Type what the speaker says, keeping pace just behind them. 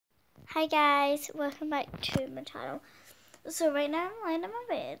Hi guys, welcome back to my channel. So right now I'm lying in my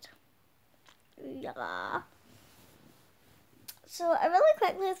bed. Yeah. So I really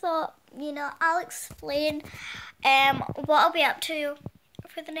quickly thought, I'll explain what I'll be up to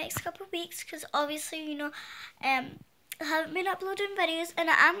for the next couple of weeks, because obviously, I haven't been uploading videos, and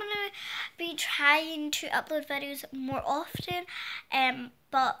I'm gonna be trying to upload videos more often,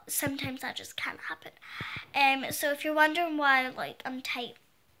 but sometimes that just can't happen. So if you're wondering why I'm tight.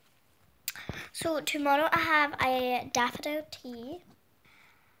 So tomorrow I have a daffodil tea.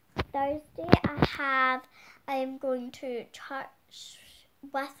 Thursday I'm going to church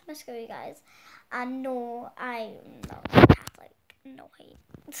with my school, you guys. And no, I'm not Catholic. No hate.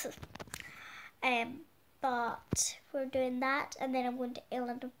 But we're doing that, and then I'm going to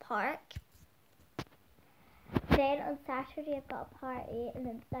Ellendon Park. Then on Saturday I've got a party, and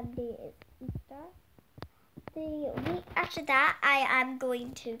then Sunday is Easter. The week after that I am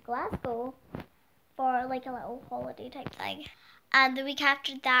going to Glasgow for a little holiday type thing. And the week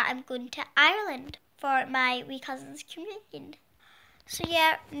after that I'm going to Ireland for my wee cousin's communion. So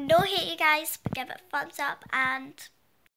yeah, no hate you guys, but give it a thumbs up and